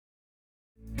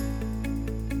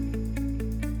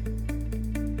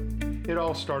It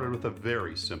all started with a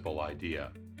very simple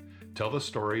idea: tell the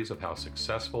stories of how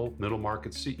successful middle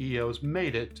market CEOs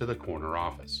made it to the corner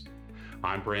office.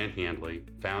 I'm Brand Handley,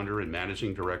 founder and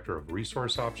managing director of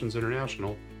Resource Options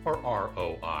International, or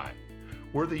ROI.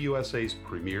 We're the USA's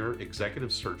premier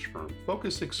executive search firm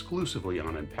focused exclusively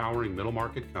on empowering middle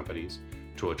market companies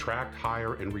to attract,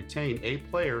 hire, and retain A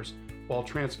players while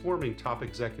transforming top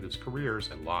executives' careers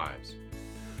and lives.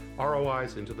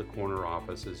 ROI's Into the Corner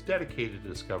office is dedicated to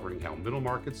discovering how middle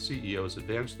market CEOs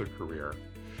advance their career,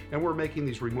 and we're making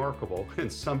these remarkable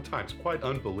and sometimes quite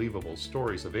unbelievable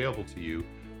stories available to you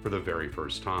for the very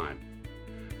first time.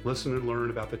 Listen and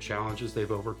learn about the challenges they've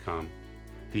overcome,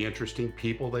 the interesting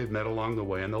people they've met along the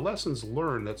way, and the lessons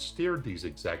learned that steered these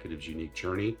executives' unique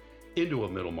journey into a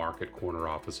middle market corner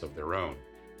office of their own.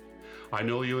 I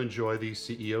know you enjoy these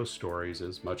CEO stories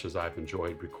as much as I've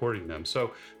enjoyed recording them.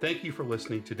 So thank you for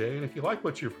listening today. And if you like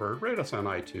what you've heard, rate us on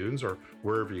iTunes or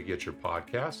wherever you get your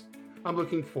podcasts. I'm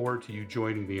looking forward to you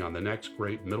joining me on the next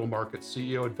great middle market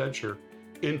CEO adventure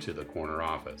into the corner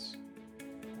office.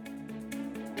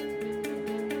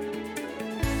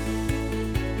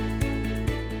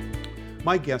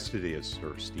 My guest today is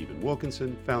Sir Stephen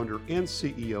Wilkinson, founder and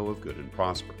CEO of Good and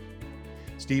Prosper.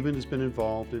 Stephen has been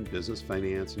involved in business,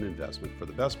 finance, and investment for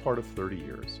the best part of 30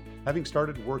 years, having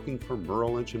started working for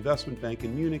Merrill Lynch Investment Bank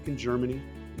in Munich in Germany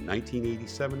in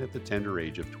 1987 at the tender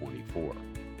age of 24.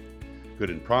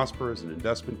 Good and Prosper is an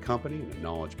investment company and a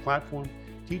knowledge platform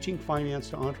teaching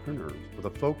finance to entrepreneurs with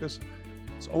a focus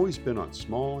that's always been on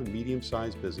small and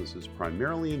medium-sized businesses,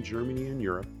 primarily in Germany and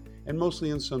Europe, and mostly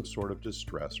in some sort of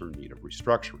distress or need of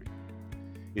restructuring.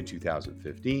 In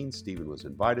 2015, Stephen was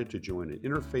invited to join an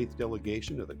interfaith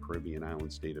delegation to the Caribbean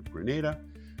island state of Grenada,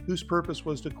 whose purpose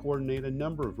was to coordinate a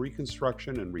number of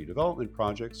reconstruction and redevelopment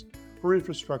projects for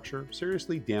infrastructure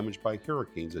seriously damaged by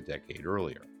hurricanes a decade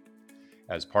earlier.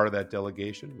 As part of that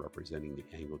delegation, representing the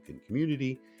Anglican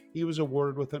community, he was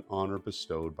awarded with an honor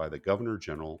bestowed by the Governor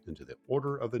General into the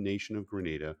Order of the Nation of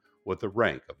Grenada with the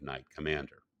rank of Knight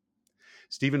Commander.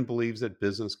 Stephen believes that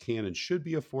business can and should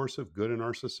be a force of good in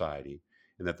our society,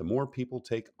 and that the more people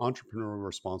take entrepreneurial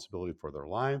responsibility for their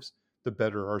lives, the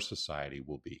better our society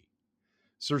will be.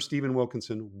 Sir Stephen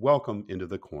Wilkinson, welcome into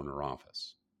the corner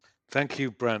office. Thank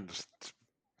you, Brent.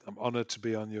 I'm honored to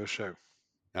be on your show.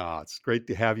 It's great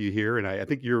to have you here, and I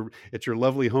think you're at your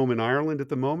lovely home in Ireland at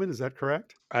the moment. Is that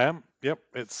correct? I am. Yep.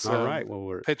 It's All right. Well,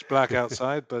 we're pitch black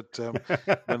outside, but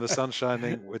when the sun's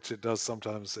shining, which it does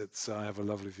sometimes, I have a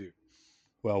lovely view.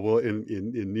 Well, in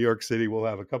New York City, we'll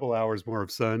have a couple hours more of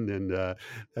sun, and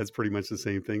that's pretty much the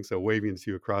same thing. So waving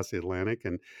to you across the Atlantic,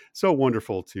 and so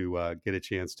wonderful to get a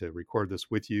chance to record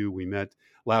this with you. We met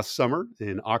last summer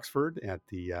in Oxford at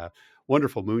the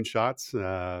wonderful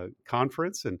Moonshots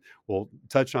conference, and we'll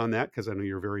touch on that because I know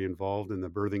you're very involved in the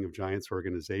Birthing of Giants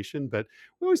organization. But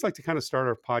we always like to kind of start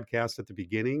our podcast at the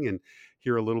beginning and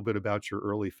hear a little bit about your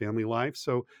early family life.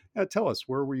 So tell us,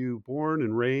 where were you born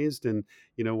and raised, and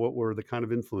what were the kind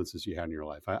of influences you had in your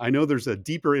life? I know there's a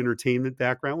deeper entertainment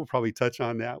background. We'll probably touch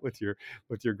on that with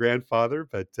your grandfather,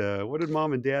 but what did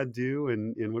mom and dad do,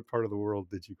 and in what part of the world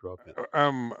did you grow up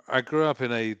in? I grew up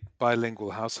in a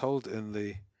bilingual household in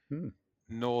the Hmm.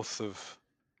 north of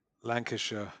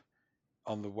Lancashire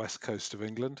on the west coast of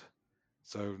England.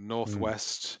 So Hmm.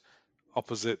 northwest,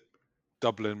 opposite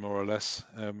Dublin, more or less,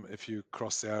 if you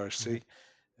cross the Irish Right.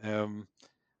 Sea. Um,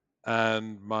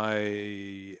 and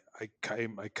I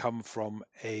come from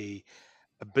a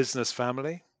business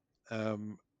family,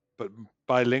 um, but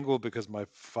bilingual because my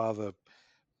father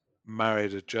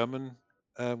married a German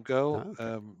girl,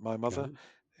 Okay. my Got mother,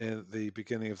 it. in the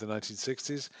beginning of the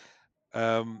 1960s,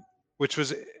 um, which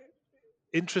was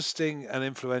interesting and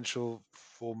influential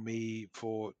for me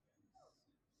for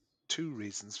two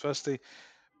reasons. Firstly,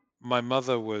 my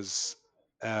mother was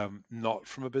not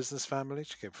from a business family;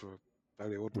 she came from a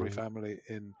fairly ordinary Right. family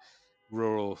in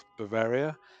rural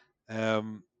Bavaria.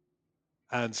 Um,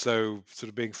 And so, sort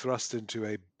of being thrust into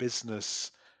a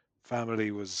business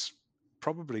family was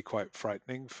probably quite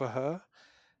frightening for her.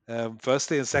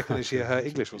 Firstly, and I secondly, can her imagine.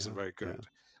 English wasn't Yeah. very Yeah. good.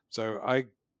 So I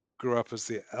grew up as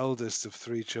the eldest of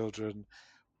three children,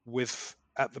 with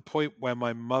at the point where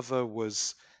my mother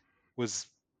was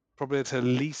probably at her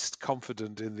least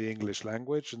confident in the English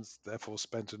language, and therefore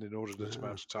spent an inordinate Yeah.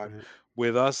 amount of time Right.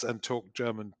 with us and talked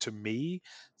German to me.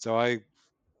 So I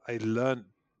learned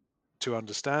to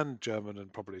understand German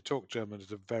and probably talk German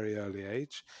at a very early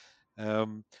age,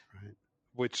 um, Right.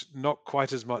 which not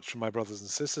quite as much from my brothers and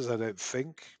sisters, I don't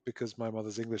think, because my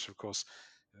mother's English, of course,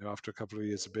 after a couple of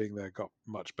years of being there, got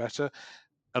much better.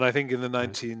 And I think in the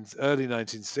Right. early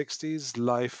 1960s,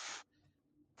 life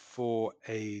for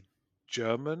a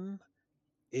German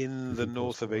in the Anything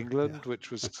north of post-war? Yeah. England,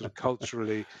 which was sort of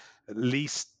culturally at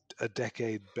least a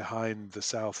decade behind the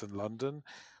south and London,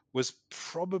 was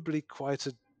probably quite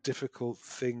a difficult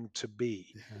thing to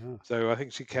be. Yeah. So I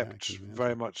think she Yeah, I kept can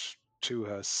very imagine. much to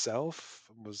herself,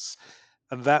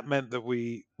 and that meant that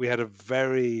we had a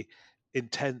very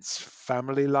intense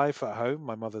family life at home.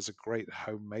 My mother's a great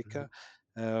homemaker, Right.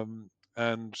 um,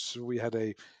 and so we had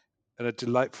a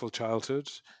delightful childhood.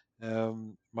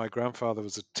 My grandfather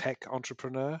was a tech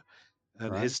entrepreneur,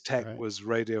 and Right. his tech Right. was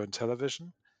radio and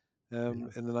television Yeah.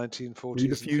 in the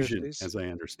 1940s and Rediffusion, 50s. as I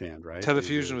understand, right?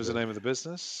 Telefusion was the name of the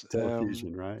business. The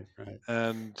Telefusion, right, right.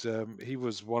 And he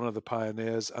was one of the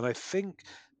pioneers, and I think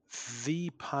the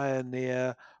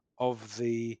pioneer of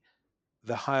the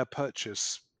hire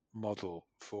purchase model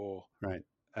Right,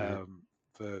 right. um,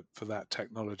 for that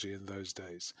technology in those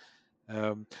days.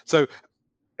 So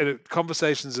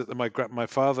conversations that my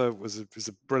father was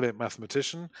a brilliant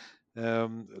mathematician,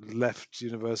 left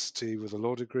university with a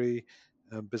law degree,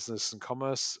 business and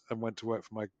commerce, and went to work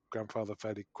for my grandfather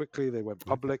fairly quickly. They went Okay.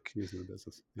 public Using the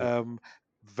business. Yeah. um,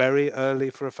 very early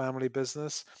for a family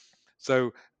business.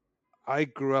 So I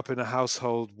grew up in a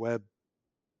household where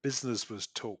business was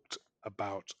talked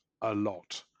about a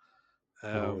lot,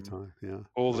 All the um, time. Yeah.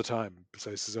 all Yeah. the time.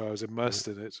 So I was Right. immersed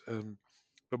in it.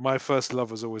 But my first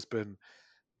love has always been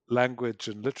language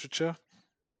and literature,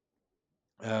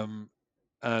 um,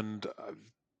 and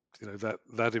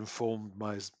that informed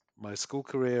my school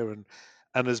career and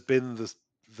has been the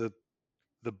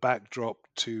the backdrop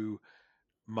to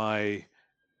my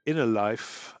inner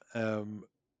life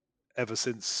ever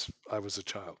since I was a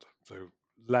child. So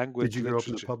Did language, you grow up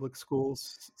in the literature public school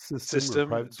system or system.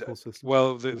 private school system?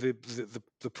 Well, Yeah.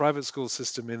 the private school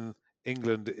system in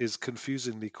England is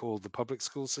confusingly called the public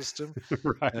school system,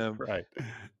 Right, um, right.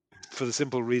 for the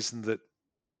simple reason that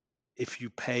if you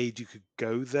paid, you could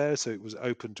go there, so it was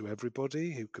open to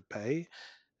everybody who could pay.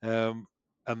 Um,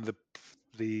 and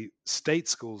the state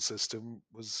school system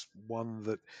was one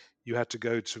that you had to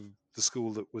go to the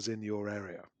school that was in your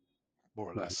area,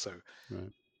 more or less. Right, So,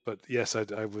 right. but yes,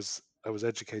 I was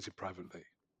educated privately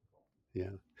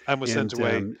Yeah. and was And,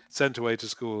 sent away to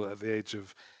school at the age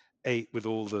of 8 with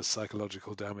all the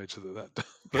psychological damage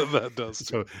that does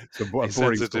to so a a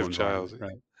boarding school sensitive environment, child.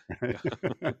 right? Yeah,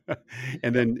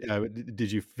 And then,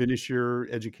 did you finish your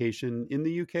education in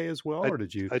the UK as well, I or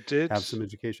did you I did have some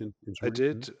education in I Germany?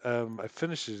 did. Mhm. I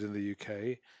finished it in the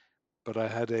UK, but I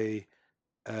had a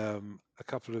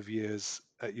couple of years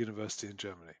at university in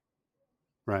Germany.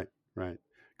 Right, right.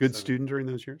 Good So student during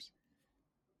those years?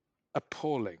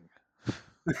 appalling.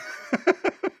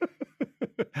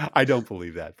 I don't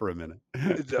believe that for a minute.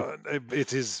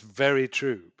 It is very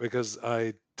true because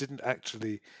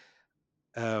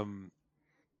um,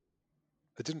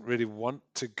 I didn't really want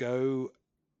to go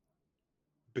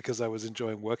because I was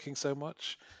enjoying working so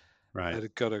much. I Right,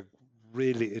 had got a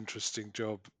really interesting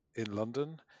job in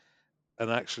London,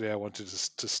 and actually I wanted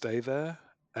to stay there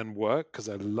and work because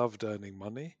I loved earning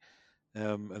money,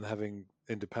 and having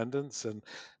independence. And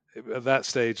at that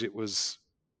stage, it was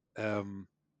um,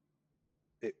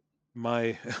 it,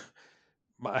 my,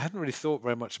 I hadn't really thought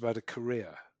very much about a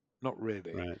career, not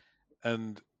really, right.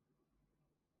 and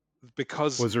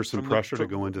because Was there some from the pressure to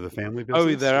go into the family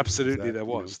oh, business, there or was absolutely that, there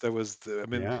was. There was, I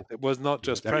mean, yeah, it was not yeah.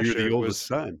 just Now you're pressure. the It oldest was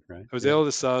son, right? I was the Yeah,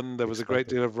 oldest son. There was a great expected.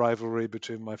 deal of rivalry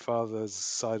between my father's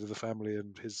side of the family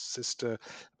and his sister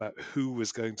about who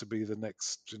was going to be the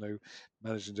next,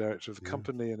 managing director of the Yeah,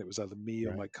 company. And it was either me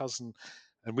or my right, cousin.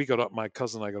 And we got up, my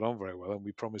cousin and I got on very well, and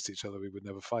we promised each other we would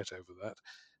never fight over that.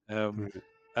 right.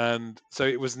 And so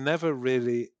it was never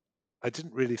really, I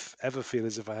didn't really ever feel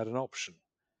as if I had an option.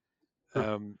 Huh,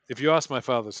 If you ask my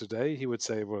father today, he would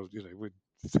say, well,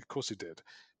 of course he did.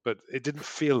 But it didn't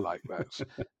feel like that.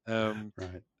 Um,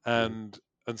 right, right. and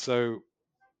and so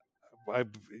I,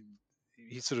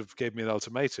 he sort of gave me an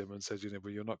ultimatum and said,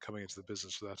 well, you're not coming into the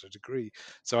business without a degree.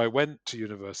 So I went to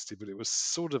university, but it was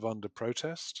sort of under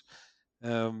protest,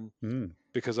 um, Mm,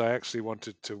 because I actually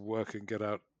wanted to work and get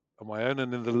out on my own.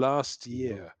 And in the last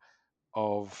yeah. year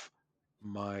of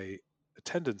my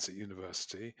attendance at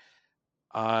university,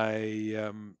 I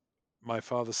my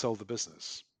father sold the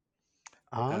business,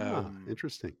 Ah, um,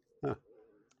 interesting. Huh.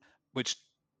 which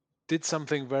did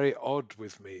something very odd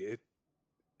with me. It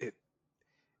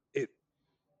it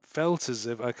felt as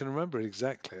if I can remember it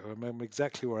exactly. I remember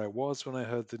exactly where I was when I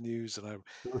heard the news, and I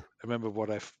Huh. remember what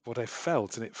I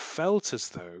felt, and it felt as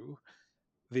though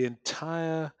the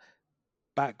entire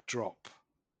backdrop,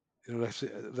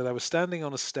 that I was standing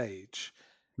on a stage,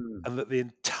 Hmm. and that the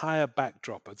entire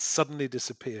backdrop had suddenly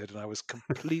disappeared, and I was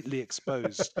completely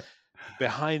exposed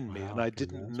behind me, and Wow, I I can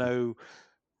didn't imagine. know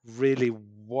really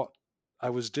what I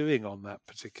was doing on that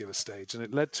particular stage, and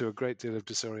it led to a great deal of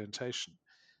disorientation.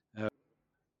 Uh,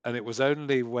 and it was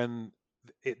only when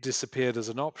it disappeared as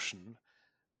an option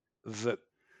that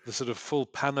the sort of full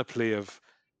panoply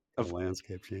The of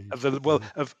landscape of changed. the well Yeah.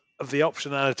 of the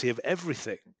optionality of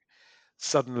everything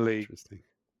suddenly Interesting.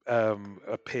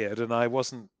 appeared, and I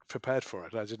wasn't prepared for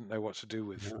it. I didn't know what to do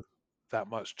with Yeah. that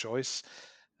much choice.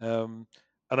 Um,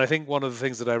 and I think one of the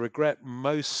things that I regret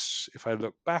most, if I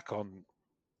look back on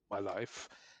my life,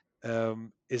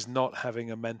 is not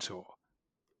having a mentor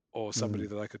or somebody Mm.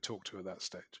 that I could talk to at that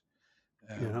stage.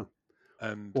 Yeah. Um,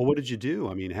 and Well, what did you do?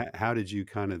 I mean, how did you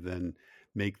kind of then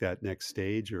make that next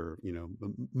stage or,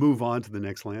 move on to the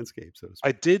next landscape, so to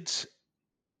I speak? did,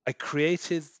 I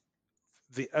created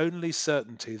the only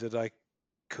certainty that I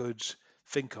could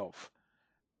think of,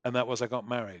 and that was I got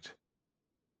married.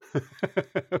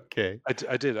 Okay. I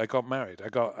did. I got married. I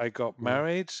got Yeah.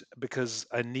 married because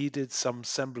I needed some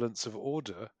semblance of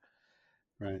order,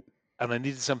 Right. and I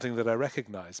needed something that I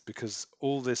recognized because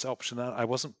all this optional, I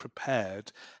wasn't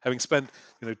prepared, having spent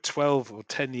 12 or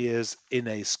 10 years in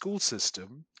a school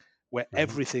system where Right.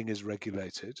 everything is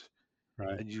regulated,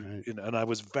 Right. and Right. and I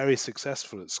was very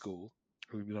successful at school.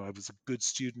 I was a good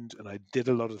student, and I did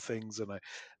a lot of things,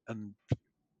 and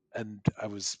and I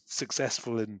was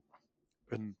successful in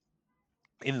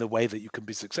in the way that you can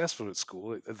be successful at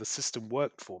school. The system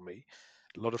worked for me.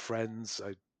 A lot of friends.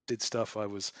 I did stuff. I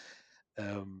was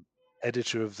um,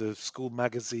 editor of the school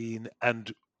magazine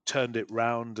and turned it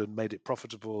round and made it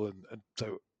profitable. And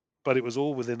so, but it was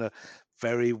all within a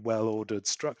very well ordered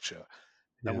structure.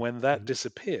 And Yeah. when that Yeah.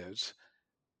 disappeared,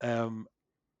 um,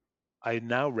 I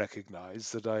now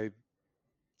recognize that I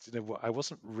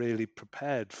wasn't really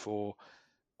prepared for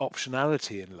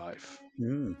optionality in life.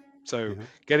 Mm. So Yeah.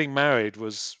 getting married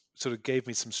was sort of gave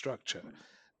me some structure.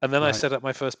 And then I Right. set up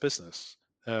my first business.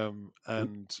 Mm.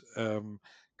 And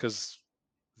because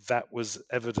that was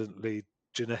evidently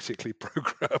genetically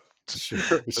programmed Sure.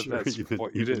 that Sure. that's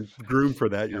what you You've did. been groomed for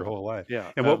that your Yeah. whole life.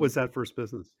 Yeah. And what was that first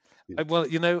business? Yeah. Well,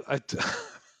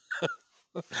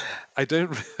 I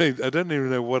don't even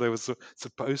know what I was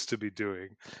supposed to be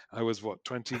doing. I was what,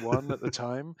 21 at the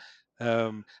time.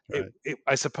 Right.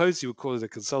 I suppose you would call it a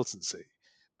consultancy,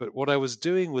 but what I was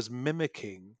doing was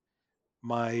mimicking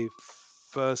my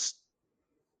first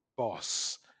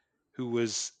boss, who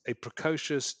was a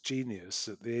precocious genius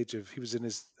at the age of, he was in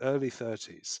his early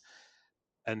 30s,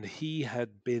 and he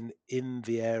had been in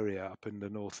the area up in the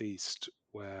northeast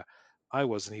where I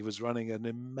was, and he was running an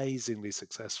amazingly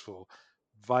successful,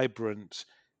 vibrant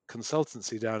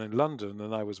consultancy down in London,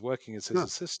 and I was working as his Huh.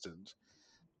 assistant.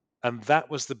 And that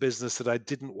was the business that I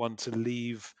didn't want to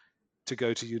leave to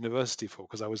go to university for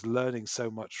because I was learning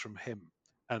so much from him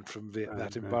and from Right.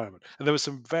 that Right. environment. And there was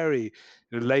some very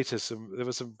later some there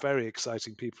were some very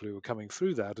exciting people who were coming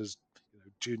through that as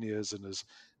juniors and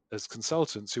as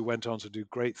consultants who went on to do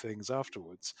great things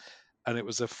afterwards. And it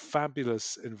was a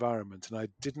fabulous environment, and I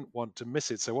didn't want to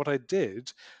miss it. So what I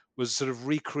did was sort of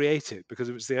recreate it because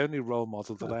it was the only role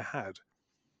model that Huh. I had.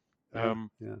 Yeah.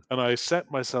 Um, Yeah. and I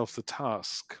set myself the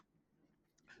task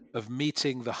of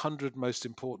meeting the 100 most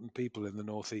important people in the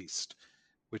Northeast,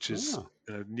 which is Oh.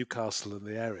 Newcastle and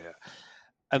the area.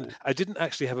 And Right. I didn't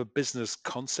actually have a business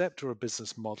concept or a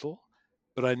business model,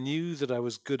 but I knew that I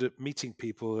was good at meeting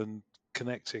people and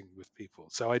connecting with people.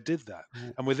 So I did that.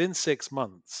 Right. And within 6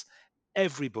 months,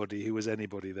 everybody who was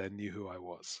anybody there knew who I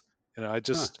was. I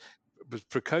Huh. just was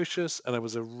precocious and I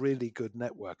was a really good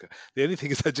networker. The only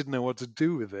thing is I didn't know what to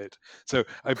do with it. So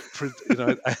I'd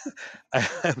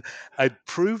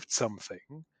proved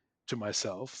something to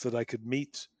myself that I could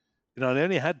meet. I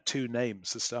only had two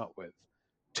names to start with,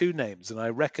 two names, and I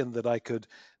reckoned that I could,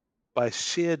 by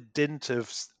sheer dint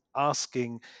of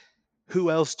asking,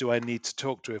 who else do I need to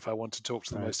talk to if I want to talk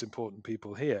to the Right. most important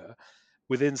people here?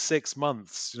 Within 6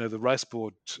 months, the rice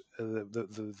board,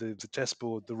 the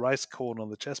chessboard, the rice corn on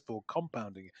the chessboard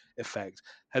compounding effect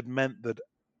had meant that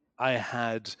I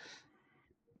had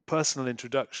personal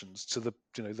introductions to the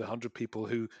 100 people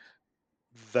who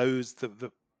those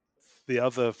the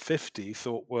other 50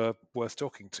 thought were worth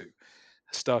talking to,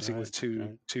 starting with Right. two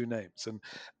Right. two names. And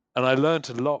I learned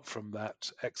a lot from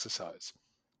that exercise.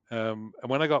 And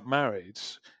when I got married,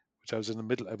 which I was in the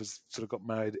middle, I was sort of got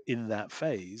married in that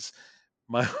phase.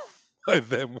 My my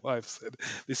then wife said,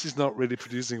 "This is not really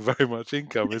producing very much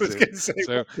income, I is was it? going to say,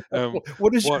 So,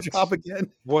 what is your what job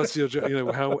again? what's your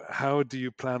how do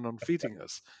you plan on feeding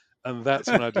us?" And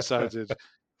that's when I decided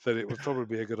that it would probably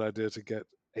be a good idea to get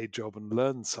a job and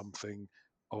learn something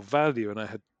of value. And I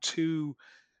had two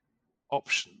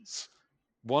options.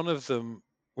 One of them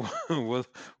was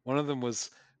one of them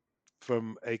was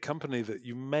from a company that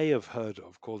you may have heard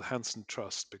of called Hanson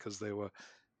Trust, because they were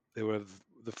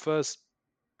the first.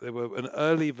 They were an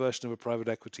early version of a private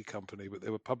equity company, but they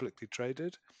were publicly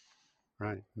traded,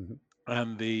 Right.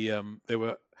 and they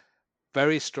were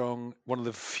very strong. One of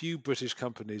the few British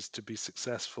companies to be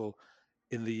successful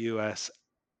in the US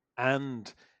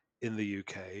and in the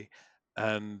UK,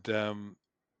 and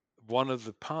one of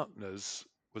the partners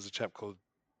was a chap called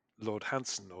Lord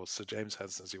Hanson, or Sir James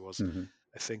Hanson, as he was, Hmm.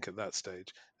 I think, at that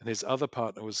stage. And his other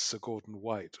partner was Sir Gordon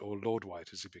White, or Lord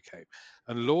White, as he became.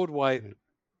 And Lord White Right.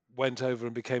 went over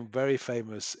and became very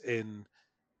famous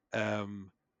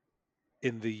um,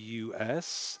 in the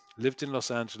US. Lived in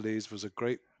Los Angeles, was a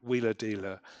great wheeler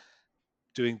dealer,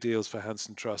 doing deals for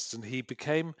Hanson Trust, and he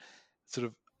became sort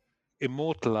of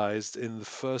immortalized in the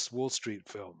first Wall Street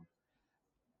film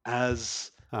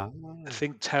as, Ah, I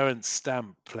think, Terence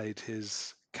Stamp played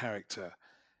his character,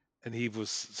 and he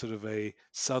was sort of a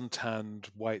suntanned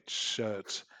white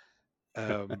shirt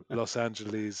Los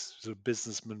Angeles sort of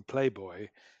businessman playboy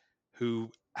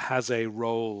who has a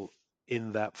role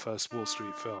in that first Wall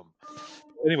Street film.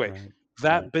 Anyway, right. Right.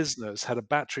 that business had a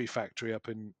battery factory up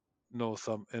in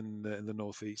in the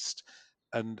northeast,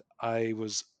 and I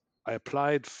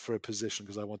applied for a position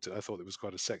because I thought it was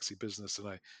quite a sexy business,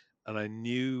 and I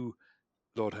knew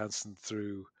Lord Hanson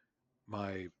through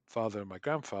my father and my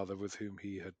grandfather, with whom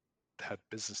he had had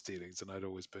business dealings, and I'd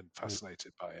always been Right.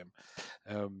 fascinated by him.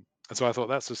 And so I thought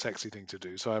that's a sexy thing to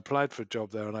do. So I applied for a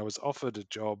job there, and I was offered a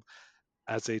job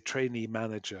as a trainee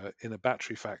manager in a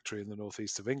battery factory in the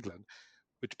northeast of England,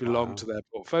 which belonged to Wow. their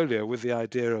portfolio, with the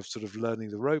idea of sort of learning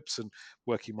the ropes and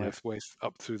working my Yeah. way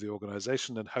up through the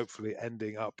organization, and hopefully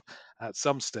ending up at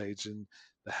some stage in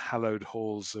the hallowed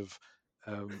halls of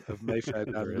Mayfair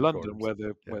down Their in London, headquarters.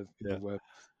 Yeah. Yeah. where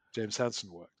James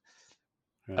Hansen worked.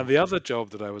 And Right. the other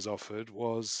job that I was offered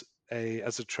was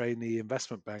as a trainee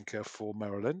investment banker for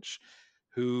Merrill Lynch,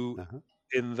 who Uh-huh.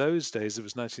 in those days, it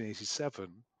was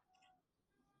 1987.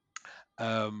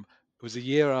 It was a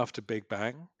year after Big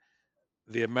Bang.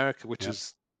 The America, Yeah.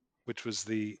 which was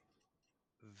the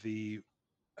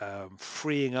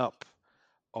freeing up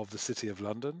of the City of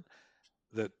London,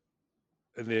 that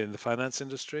in the finance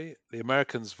industry, the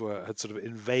Americans had sort of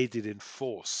invaded in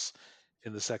force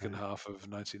in the second Right. half of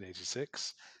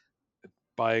 1986,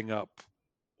 buying up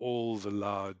all the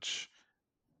large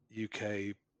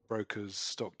UK brokers,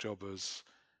 stock jobbers,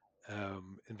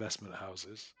 investment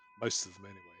houses, most of them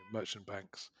anyway, merchant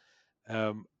banks,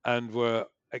 and were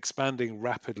expanding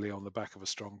rapidly on the back of a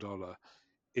strong dollar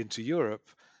into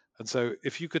Europe. And so,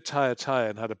 if you could tie a tie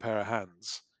and had a pair of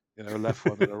hands, a left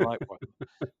one and a right one,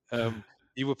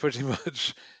 you were pretty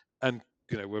much, and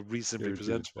were reasonably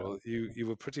Guaranteed a job. presentable. You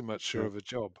were pretty much sure Yeah. of a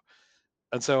job.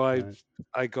 And so Right.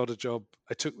 I got a job.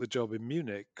 I took the job in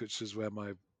Munich, which is where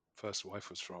my first wife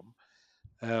was from,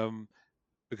 um,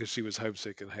 because she was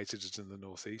homesick and hated it in the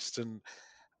northeast, and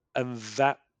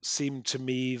that seemed to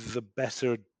me the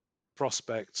better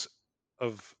prospect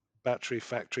of battery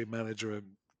factory manager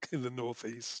in the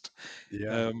northeast,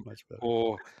 Yeah. um, Much better.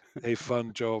 or a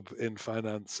fun job in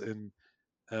finance in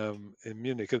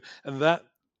Munich, and that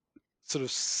sort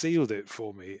of sealed it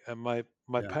for me. And my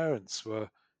Yeah. parents were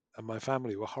and my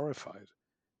family were horrified.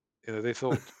 They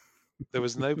thought there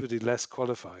was nobody less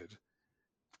qualified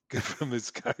from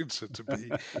this character to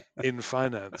be in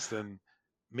finance than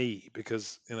me,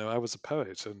 because I was a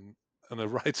poet and a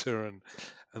writer, and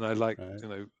I liked Right.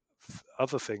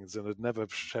 other things, and had never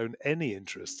shown any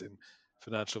interest in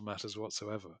financial matters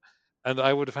whatsoever. And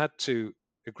I would have had to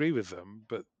agree with them,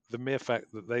 but the mere fact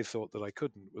that they thought that I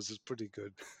couldn't was a pretty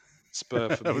good spur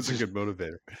for That me was a to good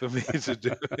motivator. to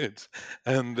do it.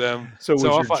 And So so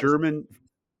was your off I German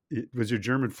was your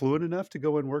German fluent enough to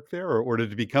go and work there, or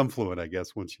did it become fluent, I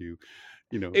guess,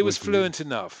 It was once you moved? fluent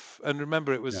enough, and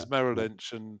remember, it Yeah. was Merrill Yeah.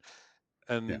 Lynch,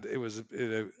 Yeah. and it was,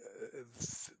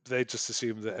 they just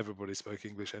assumed that everybody spoke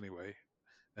English anyway,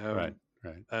 Right. um,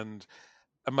 Right. and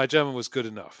my German was good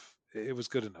enough. It was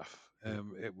good enough. Yeah.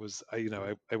 It was, I, Yeah.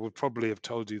 I would probably have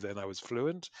told you then I was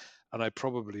fluent, and I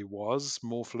probably was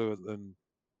more fluent than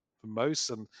most,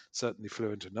 and certainly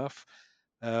fluent enough.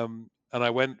 And I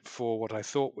went for what I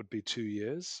thought would be 2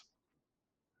 years,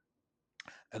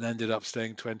 and ended up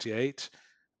staying 28.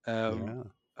 Um, Yeah.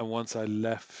 and once I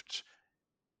left,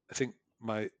 I think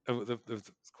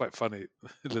it's quite funny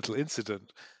little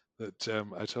incident that,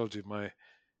 I told you, my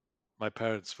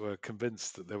parents were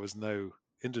convinced that there was no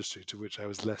industry to which I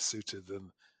was less suited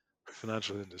than the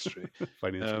financial industry,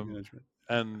 Financial um, management.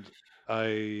 and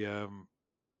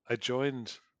I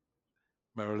joined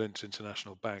Merrill Lynch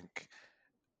International Bank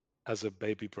as a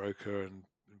baby broker and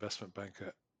investment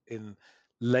banker in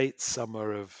late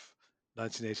summer of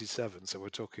 1987. So we're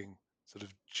talking sort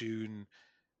of June,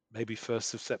 maybe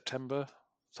 1st of September,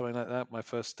 something like that, my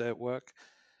first day at work.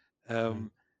 Right.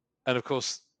 And of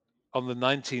course, on the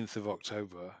 19th of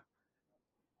October,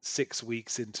 6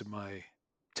 weeks into my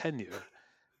tenure,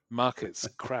 markets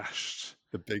crashed.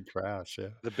 The big crash, yeah.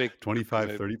 The big, you 25,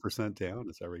 know, 30% down,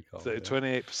 as I recall. Yeah.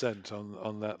 28%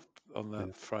 on that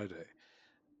Yeah. Friday.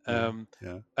 Yeah. Um,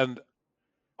 Yeah. and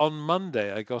on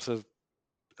Monday, I got a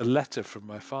letter from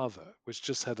my father, which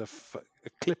just had a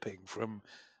clipping from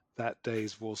that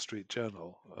day's Wall Street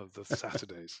Journal of the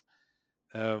Saturdays.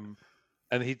 Um,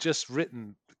 and he'd just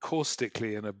written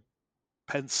caustically in a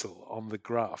pencil on the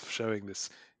graph showing this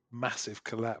massive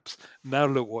collapse. Now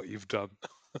look what you've done.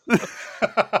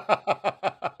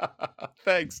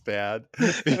 Thanks, Dad,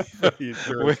 for the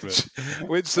encouragement.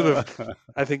 which sort of,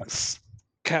 I think,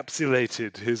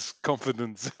 capsulated his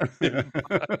confidence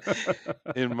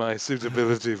in my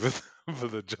suitability for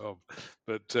the job.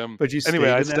 But But you anyway,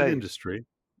 stayed I in that stayed. industry.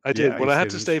 I did. Yeah, you Well, I had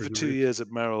stayed in to the stay industry for for a two number of years. years at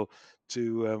Merrill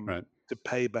to Right. to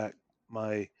pay back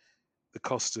the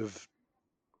cost of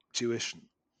tuition.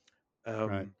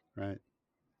 Right. Um, Right.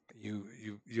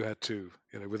 you had to,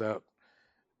 without,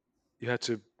 you had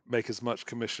to make as much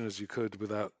commission as you could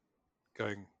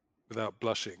going without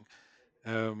blushing,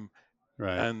 um,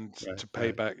 Right. and Right. to pay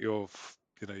Right. back your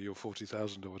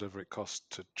 40,000 or whatever it cost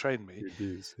to train me. Your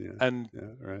dues. Yeah. And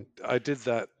Yeah. Right. I did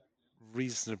that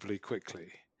reasonably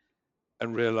quickly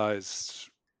and realized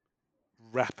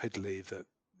rapidly that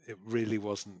it really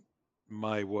wasn't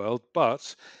my world,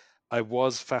 but I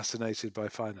was fascinated by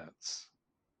finance.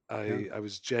 Yeah. I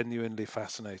was genuinely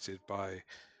fascinated by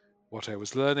what I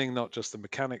was learning, not just the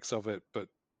mechanics of it, but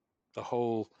the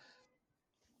whole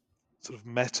sort of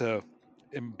meta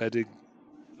embedding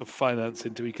of finance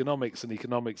into economics and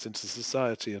economics into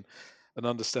society, and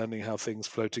understanding how things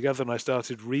flow together. And I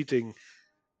started reading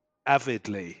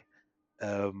avidly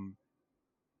um,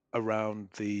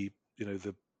 around the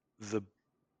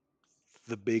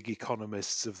the big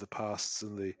economists of the past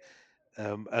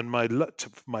and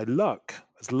my luck,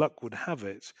 as luck would have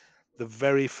it, the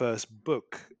very first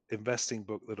investing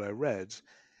book that I read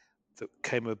that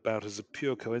came about as a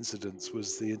pure coincidence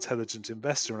was The Intelligent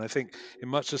Investor. And I think in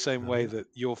much the same way Uh-huh. that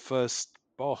your first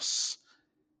boss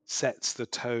sets the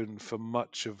tone for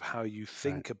much of how you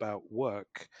Right. think about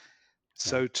work,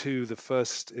 Right. so too the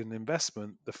first in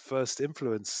investment, the first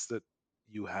influence that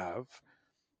you have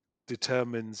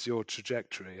determines your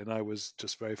trajectory. And I was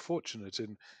just very fortunate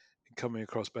in coming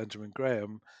across Benjamin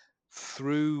Graham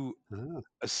through Ah,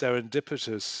 a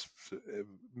serendipitous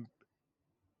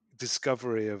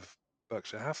discovery of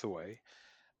Berkshire Hathaway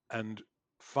and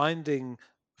finding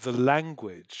the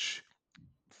language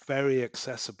very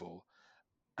accessible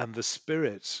and the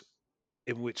spirit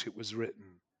in which it was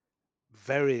written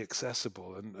very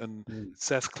accessible. And mm,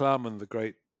 Seth Klarman, the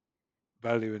great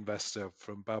value investor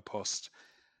from Baupost,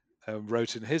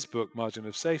 wrote in his book, Margin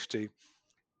of Safety,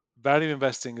 value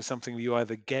investing is something you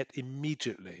either get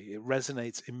immediately, it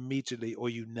resonates immediately, or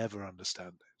you never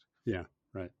understand it. yeah.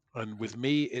 Right. And with Right.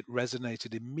 me, it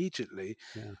resonated immediately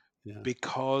Yeah. Yeah.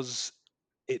 because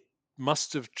it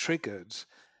must have triggered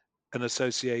an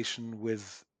association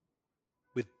with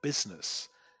business,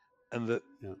 and that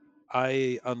Yeah.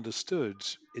 I understood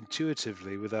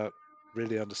intuitively without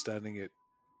really understanding it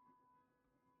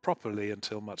properly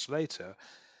until much later,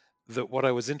 that what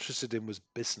I was interested in was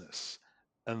business,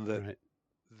 and that Right.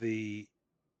 the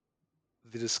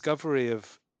the discovery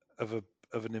of a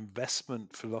of an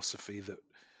investment philosophy that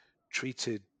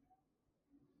treated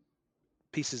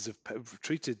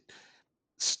treated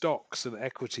stocks and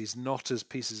equities not as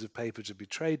pieces of paper to be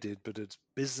traded, but as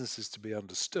businesses to be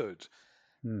understood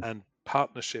Mm. and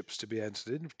partnerships to be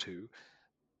entered into,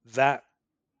 that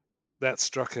that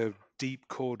struck a deep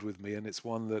chord with me, and it's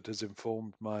one that has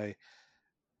informed my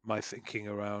thinking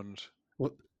around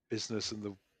Well, business and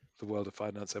the world of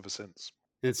finance ever since.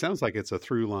 it sounds like it's a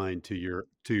through line to your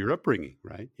upbringing,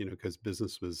 right? Because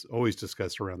business was always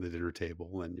discussed around the dinner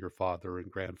table, and your father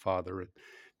and grandfather and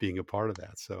being a part of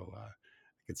that. So I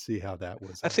could see how that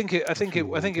was a through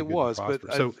I line think to it Good and was,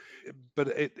 Prosper. So but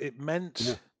it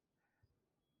yeah, meant,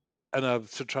 and I'll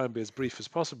to try and be as brief as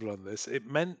possible on this. It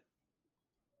meant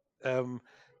um,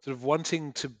 sort of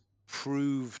wanting to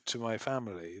prove to my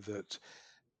family that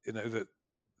you know that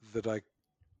that I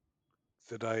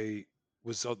that I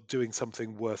was doing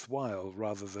something worthwhile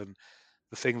rather than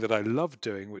the thing that I loved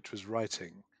doing, which was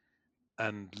writing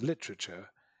and literature,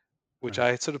 which right,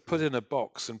 I sort of put right, in a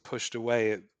box and pushed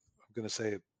away. I'm going to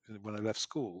say it when I left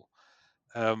school.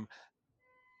 Um,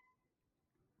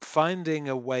 Finding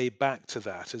a way back to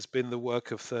that has been the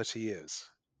work of 30 years.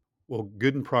 Well,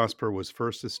 Good and Prosper was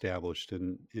first established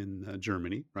in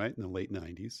Germany, right, in the late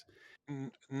 '90s.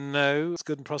 No,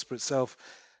 Good and Prosper itself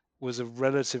was a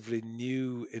relatively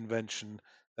new invention.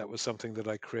 That was something that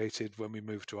I created when we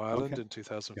moved to Ireland Okay, in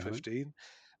got it. 2015.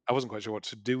 I wasn't quite sure what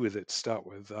to do with it to start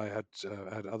with. I had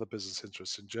other business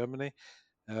interests in Germany,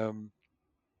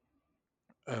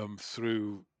 um,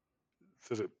 through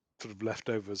sort of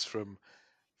leftovers from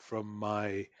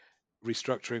my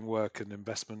restructuring work and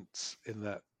investments in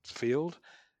that field.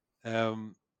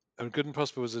 Um, and Good and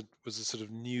Prosper was a sort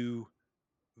of new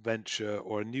venture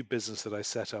or a new business that I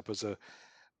set up as a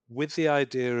with the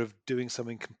idea of doing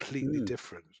something completely Mm,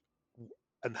 different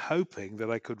and hoping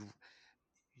that I could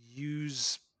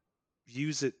use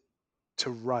use it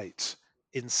to write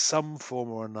in some form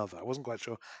or another. I wasn't quite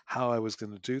sure how I was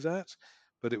going to do that,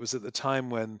 but it was at the time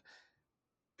when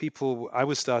I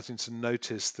was starting to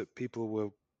notice that people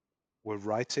were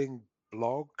writing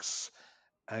blogs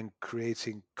and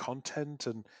creating content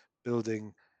and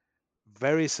building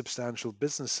very substantial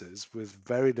businesses with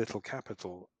very little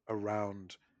capital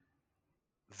around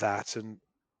that and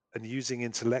using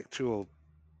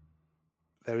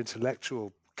their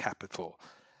intellectual capital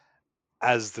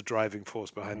as the driving force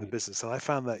behind the right. business. And I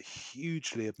found that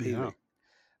hugely Yeah, appealing.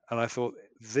 And I thought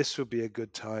this would be a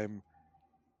good time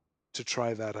to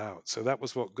try that out. So that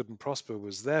was what Good and Prosper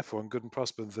was there for. And Good and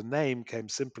Prosper, the name came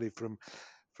simply from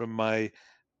my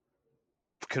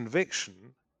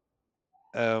conviction,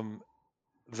 um,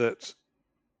 that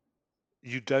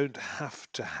you don't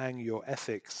have to hang your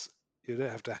ethics, you don't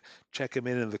have to check them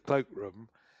in the cloakroom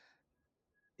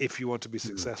if you want to be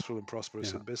mm, successful and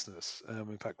prosperous yeah, in business.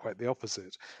 In fact, quite the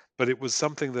opposite. But it was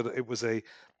something that it was a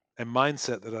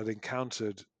mindset that I'd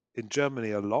encountered in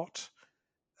Germany a lot,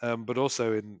 but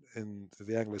also in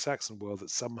the Anglo-Saxon world,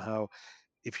 that somehow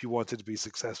if you wanted to be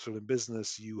successful in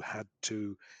business, you had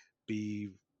to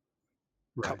be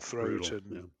right, cutthroat brutal, and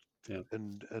yeah, yeah,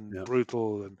 and yeah,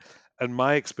 brutal, and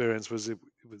my experience was it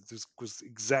was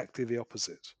exactly the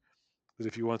opposite. That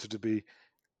if you wanted to be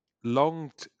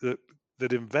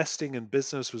that investing in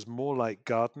business was more like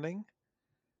gardening,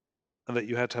 and that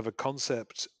you had to have a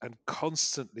concept and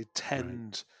constantly right,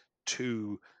 tend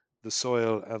to the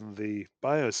soil and the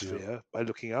yeah, biosphere by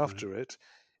looking right, after it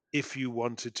if you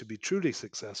wanted to be truly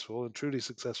successful. And truly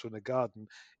successful in a garden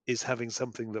is having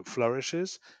something that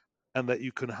flourishes and that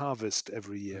you can harvest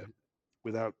every year right.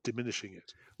 without diminishing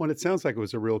it. Well, it sounds like it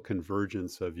was a real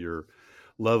convergence of your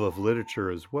love of literature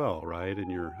as well, right, and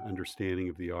your understanding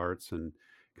of the arts and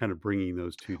kind of bringing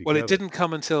those 2 Well, it together. didn't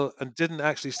come until and didn't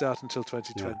actually start until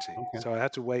Yeah, 2020. okay, So I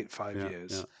had to wait 5 yeah,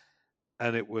 yeah, years,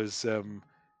 and it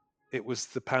was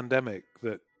the pandemic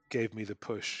that gave me the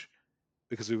push,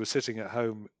 because we were sitting at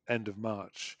home end of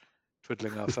March,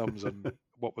 twiddling our thumbs on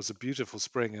what was a beautiful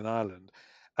spring in Ireland.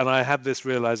 And I had this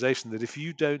realization that if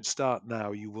you don't start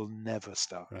now, you will never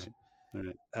start. right,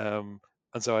 right, Um,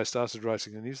 and so I started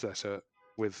writing a newsletter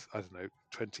with, I don't know,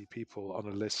 20 people on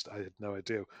a list. I had no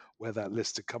idea where that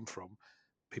list had come from.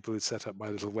 People who'd set up my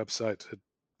little website had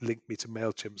linked me to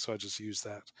MailChimp, so I just used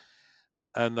that.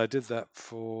 And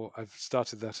I've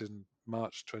started that in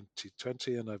March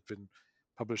 2020, and I've been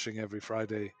publishing every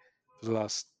Friday for the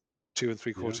last two and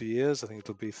three yeah, quarter years. I think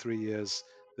it'll be 3 years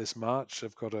this March.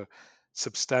 I've got a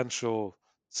substantial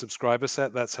subscriber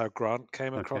set. That's how Grant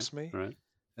came okay, across me. right,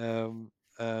 Um,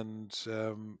 and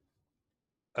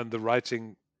and the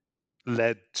writing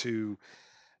led to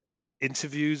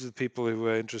interviews with people who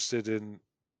were interested in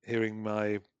hearing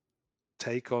my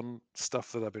take on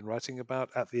stuff that I've been writing about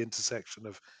at the intersection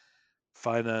of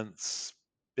finance,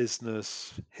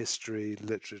 business, history,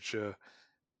 literature,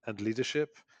 and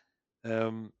leadership.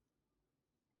 Um,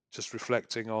 just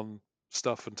reflecting on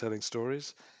stuff and telling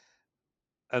stories.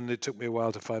 And it took me a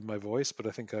while to find my voice, but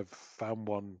I think I've found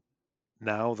one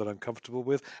now that I'm comfortable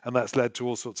with. And that's led to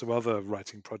all sorts of other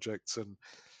writing projects and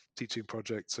teaching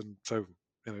projects. And so,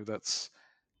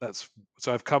 that's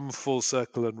so I've come full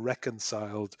circle and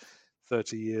reconciled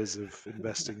 30 years of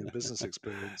investing in business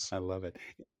experience I love it.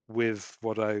 with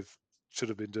what I should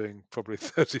have been doing probably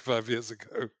 35 years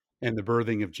ago. And the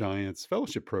Birthing of Giants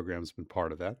fellowship program's been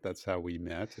part of that. That's how we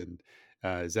met, and,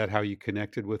 is that how you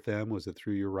connected with them? Was it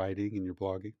through your writing and your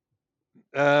blogging?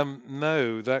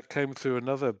 No, that came through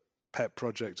another pet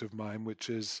project of mine, which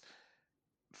is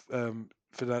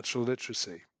financial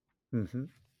literacy.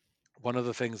 Mhm, One of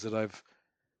the things that I've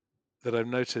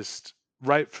noticed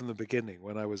right from the beginning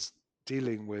when I was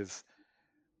dealing with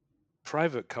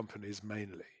private companies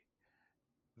mainly,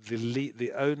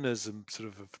 the owners and sort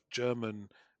of German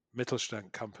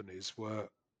Mittelstand companies were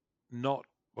not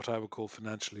what I would call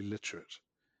financially literate.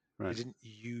 They right, didn't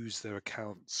use their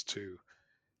accounts to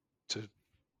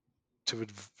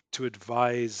to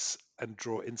advise and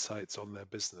draw insights on their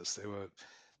business. They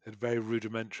had very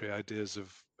rudimentary ideas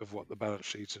of what the balance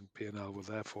sheet and P&L were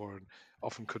there for, and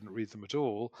often couldn't read them at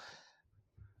all,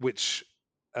 which,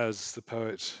 as the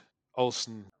poet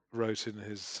Olson wrote in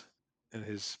his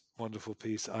wonderful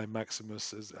piece I,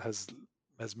 Maximus,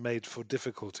 has made for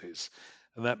difficulties.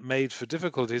 And that made for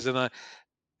difficulties, and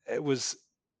it was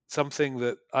something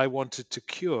that I wanted to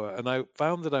cure, and I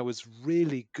found that I was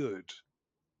really good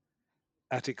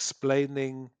at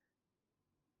explaining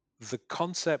the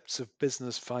concepts of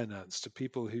business finance to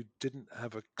people who didn't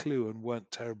have a clue and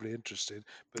weren't terribly interested,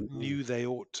 but Mm, knew they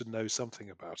ought to know something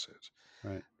about it.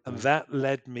 right, And right. that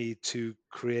led me to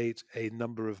create a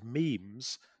number of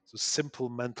memes, so simple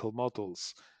mental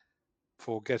models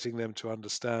for getting them to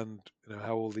understand,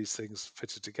 how all these things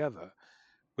fitted together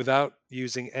without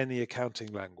using any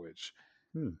accounting language.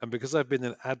 Hmm, And because I've been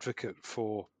an advocate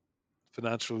for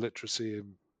financial literacy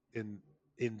in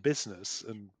in business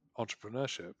and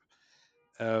entrepreneurship,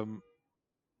 um,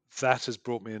 that has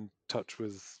brought me in touch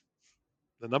with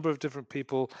a number of different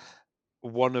people.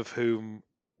 One of whom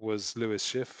was Lewis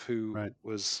Schiff, who right.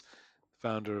 was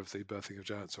founder of the Birthing of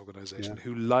Giants Yeah. organization,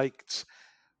 who liked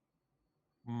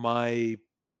my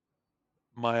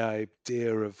my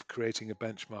idea of creating a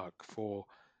benchmark for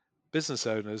business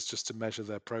owners just to measure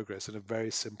their progress in a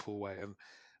very simple way,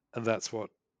 and that's what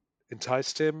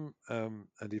enticed him. And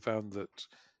he found that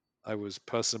I was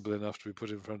personable enough to be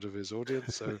put in front of his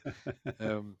audience. So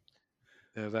um,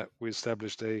 that we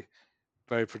established a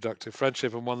very productive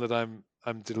friendship, and one that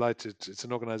I'm delighted. It's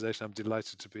an organization I'm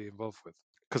delighted to be involved with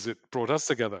because it brought us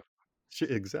together.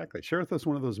 Exactly. Share with us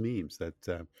one of those memes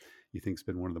that you think's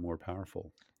been one of the more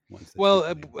powerful ones that Well,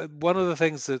 you've made. one of the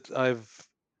things that I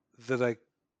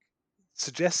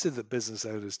suggested that business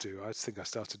owners do, I think I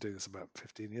started doing this about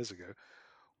 15 years ago,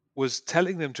 was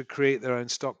telling them to create their own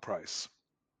stock price,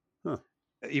 Huh.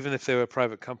 even if they were a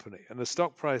private company. And the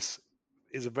stock price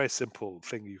is a very simple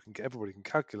thing everybody can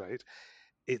calculate.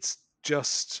 It's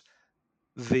just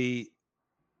the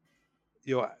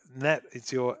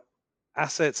it's your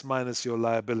assets minus your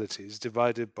liabilities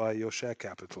divided by your share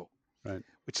capital, Right.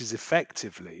 which is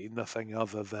effectively nothing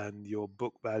other than your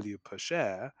book value per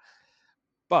share,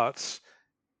 but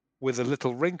with a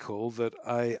little wrinkle that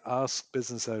I ask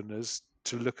business owners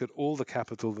to look at all the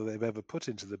capital that they've ever put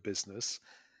into the business,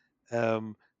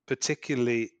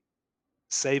 particularly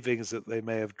savings that they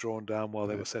may have drawn down while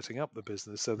they were Right. setting up the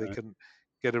business, so they Right. can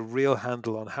get a real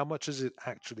handle on how much does it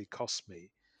actually cost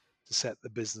me to set the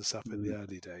business up in the Mm,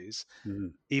 early days,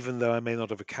 mm, even though I may not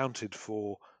have accounted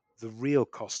for the real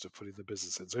cost of putting the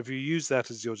business in. So if you use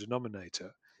that as your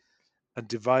denominator and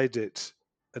divide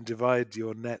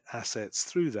your net assets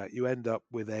through that, you end up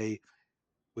with a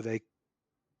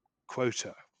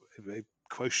quota, a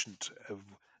quotient of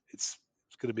it's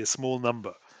going to be a small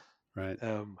number, right.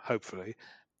 hopefully,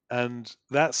 and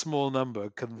that small number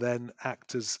can then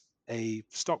act as a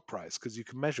stock price because you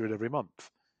can measure it every month.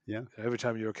 Yeah. Every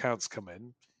time your accounts come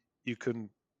in, you can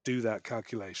do that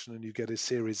calculation and you get a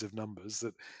series of numbers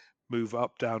that move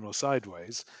up, down, or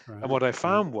sideways. And Right. what I Right.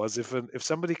 found was if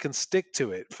somebody can stick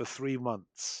to it for 3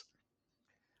 months,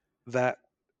 that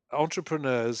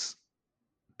entrepreneurs,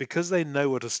 because they know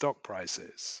what a stock price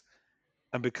is,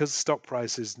 and because stock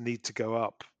prices need to go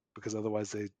up because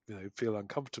otherwise they feel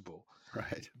uncomfortable,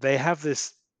 Right. they have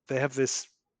this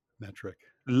Metric.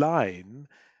 line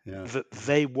Yeah. that Yeah.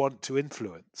 they want to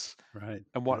influence. Right.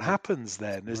 And what Right. happens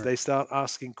then is Smart. they start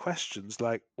asking questions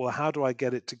like, well, how do I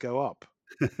get it to go up?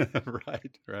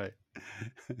 Right. Right.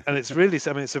 And it's really,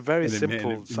 I mean, it's a very And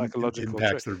simple it psychological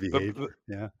trick. impacts their But but behavior.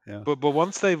 Yeah. Yeah. but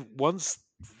once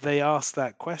they ask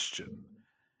that question,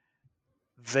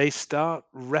 they start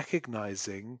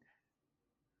recognizing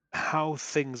how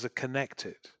things are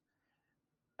connected,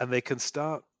 and they can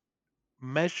start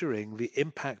measuring the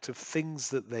impact of things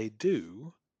that they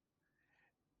do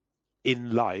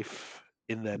in life,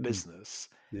 in their Mm, business,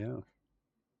 yeah.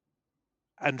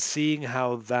 and seeing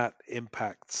how that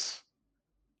impacts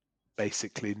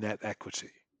basically net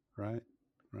equity. Right.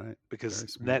 Right. Because Very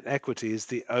smart. net equity is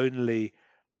the only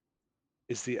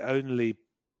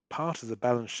part of the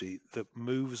balance sheet that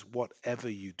moves whatever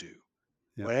you do.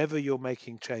 Yeah. Wherever you're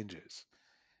making changes,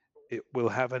 it will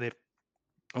have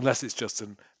unless it's just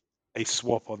a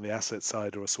swap on the asset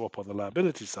side or a swap on the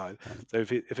liability side. Right. So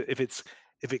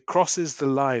if it crosses the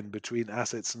line between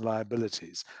assets and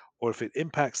liabilities, or if it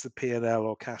impacts the P&L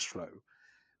or cash flow,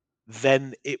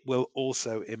 then it will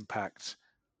also impact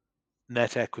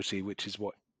net equity, which is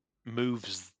what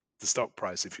moves the stock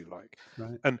price, if you like.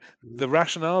 Right. And Right. the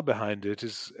rationale behind it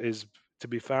is to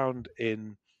be found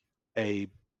in a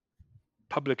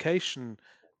publication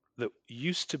that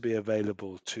used to be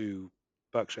available to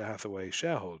Berkshire Hathaway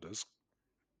shareholders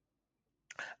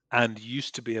and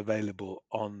used to be available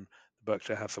on the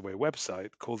Berkshire Hathaway website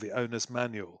called the Owner's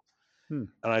Manual. Hmm.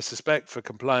 And I suspect for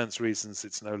compliance reasons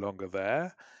it's no longer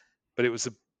there, but it was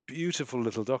a beautiful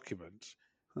little document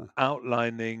Huh.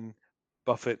 outlining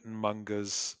Buffett and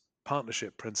Munger's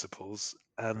partnership principles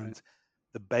Right. and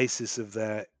the basis of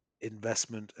their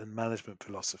investment and management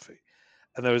philosophy.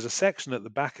 And there is a section at the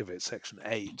back of it, section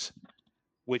 8,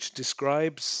 which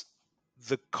describes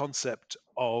the concept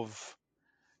of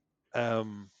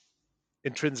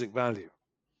intrinsic value.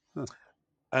 Huh.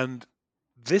 And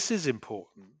this is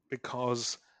important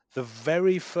because the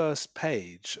very first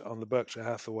page on the Berkshire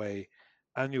Hathaway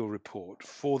annual report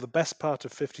for the best part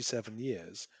of 57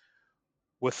 years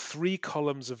were 3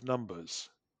 columns of numbers,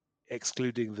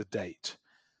 excluding the date.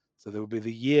 So there would be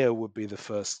the year would be the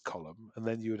first column, and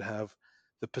then you would have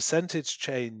the percentage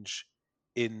change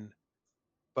in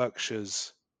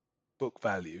Berkshire's book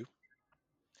value,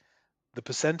 the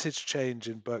percentage change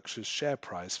in Berkshire's share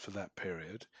price for that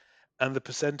period, and the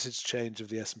percentage change of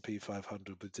the S&P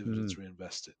 500 with Hmm. dividends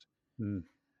reinvested. Hmm.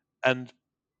 And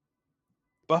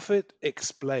Buffett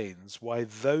explains why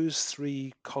those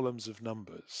 3 columns of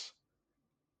numbers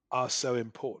are so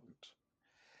important.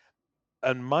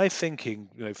 And my thinking,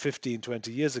 15,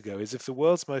 20 years ago is if the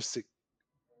world's most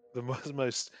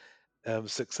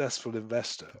successful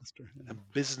investor Pastor, yeah.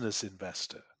 and business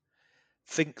investor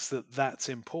thinks that that's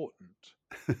important,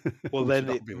 well, We then should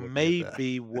all it be looking at may that.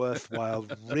 be worthwhile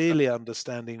really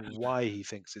understanding why he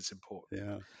thinks it's important.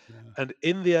 Yeah. Yeah. And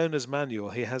in the owner's manual,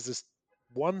 he has this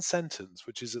one sentence,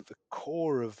 which is at the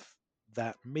core of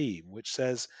that meme, which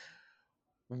says,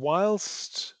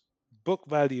 whilst book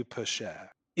value per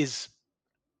share is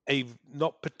a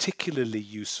not particularly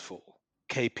useful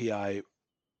KPI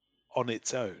on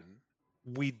its own,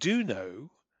 we do know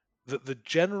that the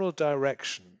general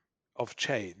direction of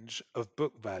change of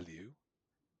book value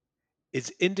is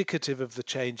indicative of the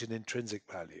change in intrinsic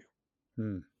value.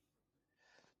 Hmm.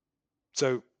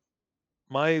 So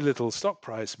my little stock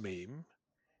price meme,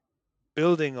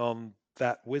 building on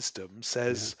that wisdom, Yeah.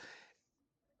 says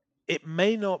it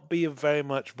may not be of very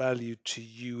much value to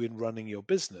you in running your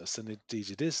business, and indeed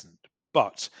it isn't.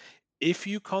 But if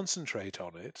you concentrate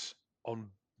on it,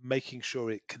 on making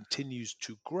sure it continues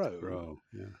to grow, Grow.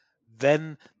 Yeah.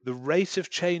 then the rate of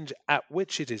change at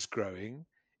which it is growing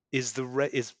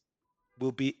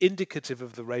will be indicative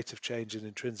of the rate of change in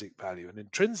intrinsic value. And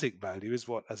intrinsic value is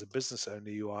what, as a business owner,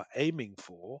 you are aiming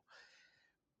for,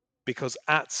 because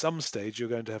at some stage you're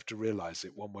going to have to realize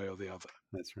it one way or the other.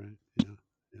 That's right. Yeah.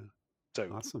 Yeah.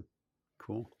 So, Awesome.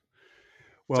 Cool.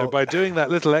 so Well, by doing that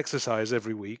little exercise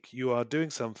every week, you are doing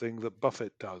something that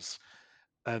Buffett does.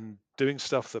 And doing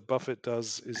stuff that Buffett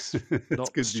does is that's not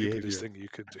the good stupidest behavior. thing you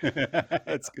could do.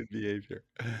 That's good behavior.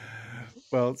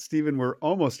 Well, Stephen, we're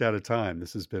almost out of time.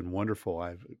 This has been wonderful.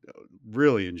 I've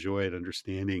really enjoyed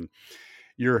understanding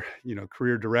your,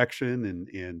 career direction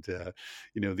and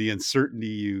the uncertainty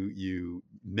you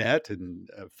met and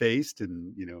faced,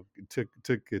 and took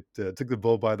the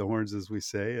bull by the horns, as we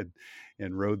say,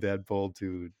 and rode that bull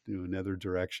to another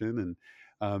direction.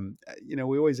 And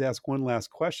we always ask one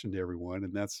last question to everyone,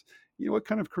 and that's, what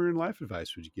kind of career and life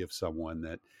advice would you give someone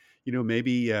that,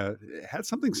 maybe had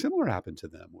something similar happen to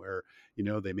them, where,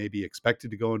 they may be expected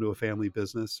to go into a family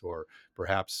business, or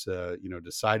perhaps,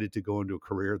 decided to go into a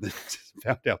career that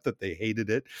found out that they hated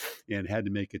it and had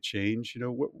to make a change.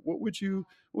 What would you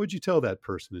tell that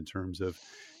person in terms of,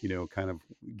 kind of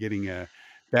getting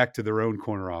back to their own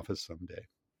corner office someday?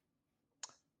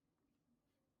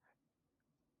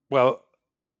 Well,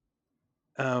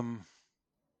 um,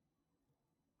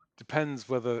 depends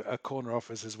whether a corner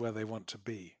office is where they want to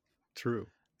be. True.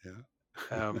 Yeah.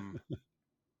 Um,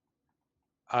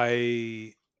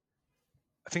 I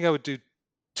I think I would do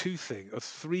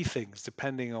 3 things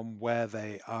depending on where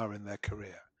they are in their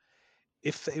career.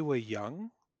 If they were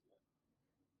young,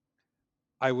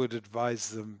 I would advise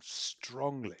them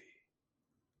strongly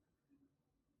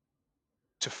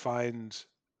to find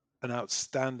an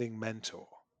outstanding mentor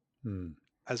Hmm.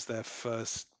 as their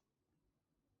first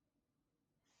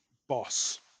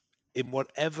boss in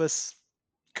whatever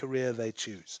career they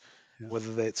choose, Yeah.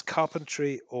 whether it's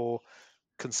carpentry or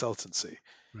consultancy.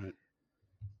 Right.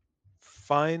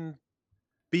 Find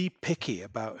Be picky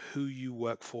about who you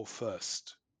work for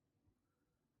first.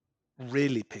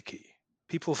 Really picky.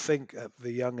 People think at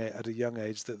a young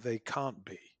age that they can't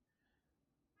be,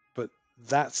 but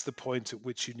that's the point at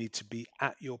which you need to be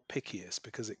at your pickiest,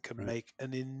 because it can Right. make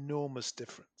an enormous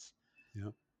difference,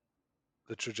 Yeah.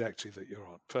 the trajectory that you're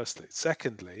on. Firstly.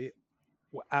 Secondly,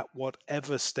 at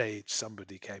whatever stage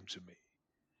somebody came to me,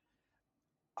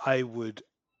 I would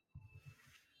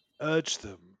urge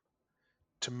them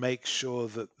to make sure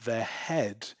that their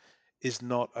head is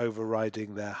not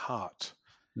overriding their heart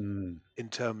in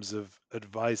terms of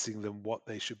advising them what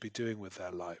they should be doing with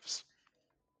their lives.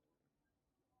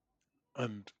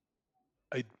 And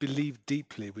I believe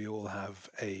deeply we all have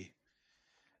a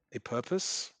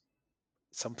purpose,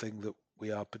 something that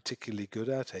we are particularly good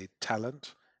at, a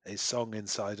talent, a song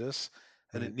inside us,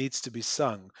 and it needs to be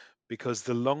sung, because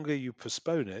the longer you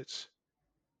postpone it,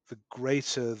 the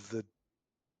greater the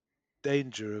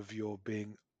danger of your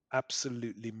being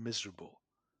absolutely miserable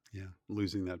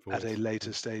losing that voice at a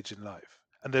later stage in life.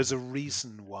 And there's a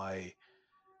reason why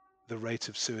the rate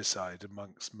of suicide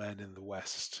amongst men in the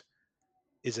West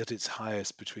is at its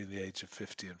highest between the age of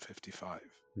 50 and 55.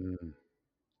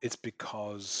 It's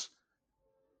because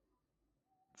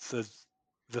the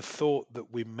thought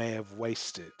that we may have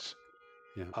wasted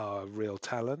our real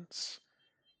talents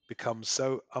becomes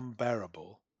so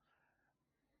unbearable,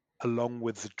 along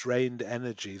with the drained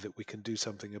energy that we can do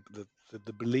something,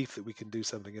 the belief that we can do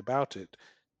something about it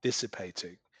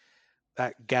dissipating.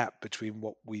 That gap between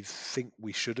what we think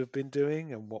we should have been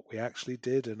doing and what we actually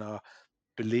did, and our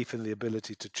belief in the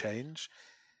ability to change,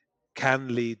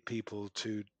 can lead people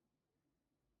to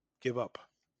give up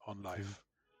on life.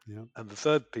 And the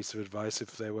third piece of advice,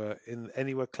 if they were in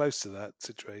anywhere close to that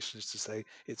situation, is to say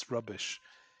it's rubbish.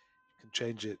 You can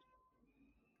change it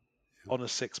on a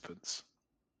sixpence.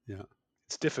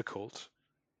 It's difficult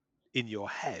in your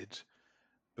head,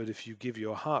 but if you give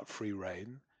your heart free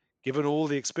rein, given all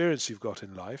the experience you've got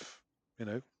in life,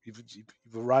 you've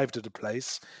arrived at a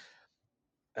place,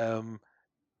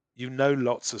 you know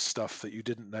lots of stuff that you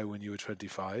didn't know when you were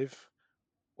 25,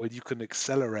 where you can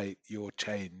accelerate your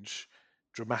change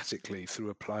dramatically through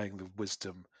applying the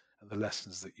wisdom and the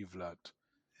lessons that you've learned.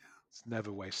 It's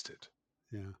never wasted.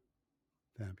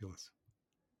 Fabulous.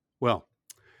 Well,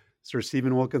 Sir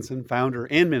Stephen Wilkinson, founder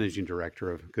and managing director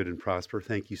of Good and Prosper,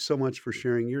 thank you so much for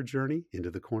sharing your journey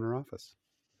into the corner office.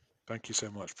 Thank you so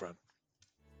much, Brent.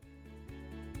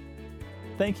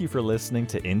 Thank you for listening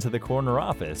to Into the Corner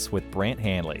Office with Brant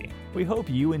Hanley. We hope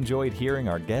you enjoyed hearing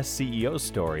our guest CEO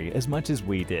story as much as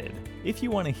we did. If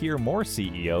you want to hear more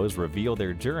CEOs reveal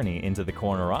their journey into the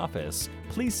corner office,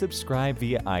 please subscribe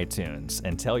via iTunes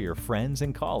and tell your friends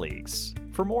and colleagues.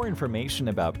 For more information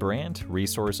about Brant,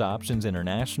 Resource Options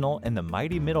International, and the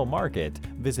mighty middle market,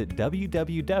 visit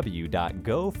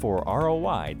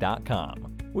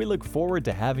www.goforroi.com. We look forward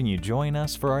to having you join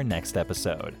us for our next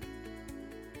episode.